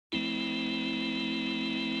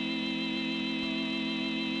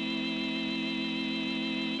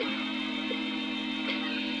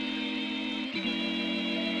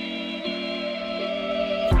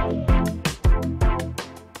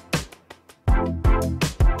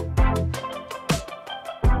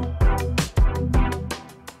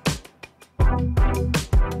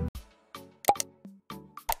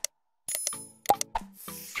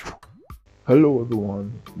Hello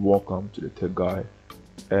everyone, welcome to the Tech Guy,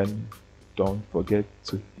 and don't forget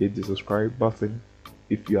to hit the subscribe button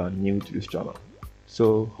if you are new to this channel.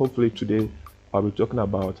 So hopefully today I'll be talking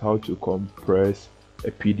about how to compress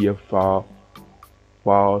a PDF file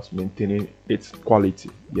whilst maintaining its quality.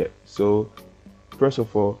 So first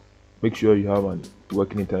of all, make sure you have an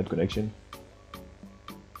working internet connection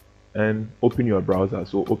and open your browser.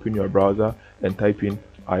 So open your browser and type in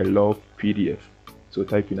ilovepdf. So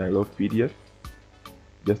type in ilovepdf,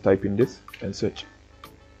 just type in this and search.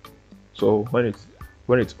 So when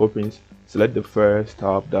it opens, select the first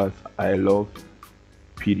tab, that's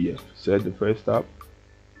ilovepdf. Select the first tab.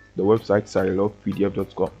 The website is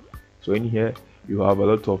ilovepdf.com. So in here you have a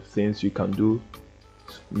lot of things you can do: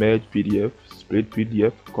 merge PDF, split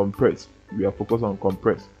PDF, compress. We are focused on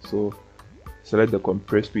compress, so select the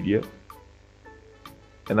compressed PDF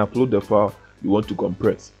and upload the file you want to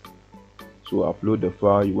compress. So upload the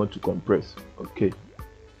file you want to compress. Okay,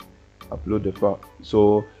 upload the file.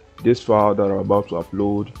 So this file that I'm about to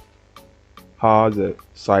upload has a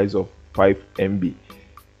size of 5 MB.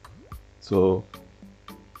 So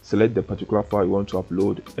select the particular file you want to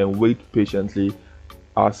upload and wait patiently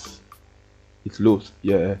as it loads.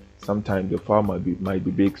 Sometimes the file might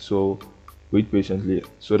be big, so wait patiently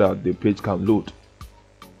so that the page can load.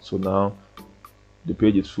 So now the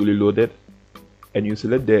page is fully loaded, and you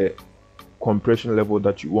select the compression level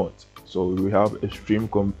that you want. So we have extreme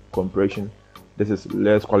compression. This is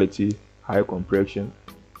less quality, high compression,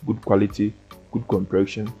 good quality, good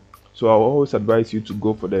compression. So I always advise you to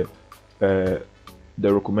go for the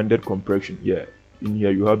recommended compression. In here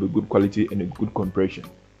you have a good quality and a good compression.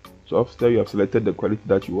 So after you have selected the quality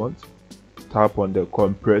that you want, tap on the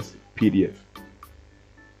compress PDF.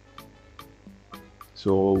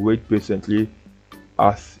 So wait patiently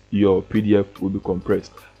as your PDF will be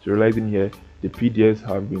compressed. So realizing here the PDFs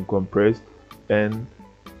have been compressed and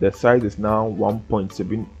the size is now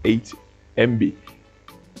 1.78 MB.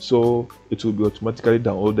 So it will be automatically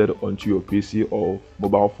downloaded onto your PC or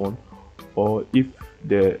mobile phone, or if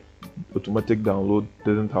the automatic download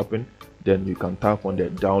doesn't happen, then you can tap on the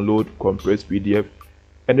download compressed PDF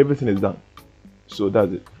and everything is done. So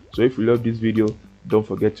that's it. So if you love this video, don't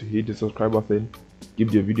forget to hit the subscribe button,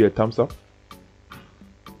 give the video a thumbs up,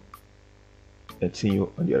 and see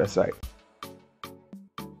you on the other side.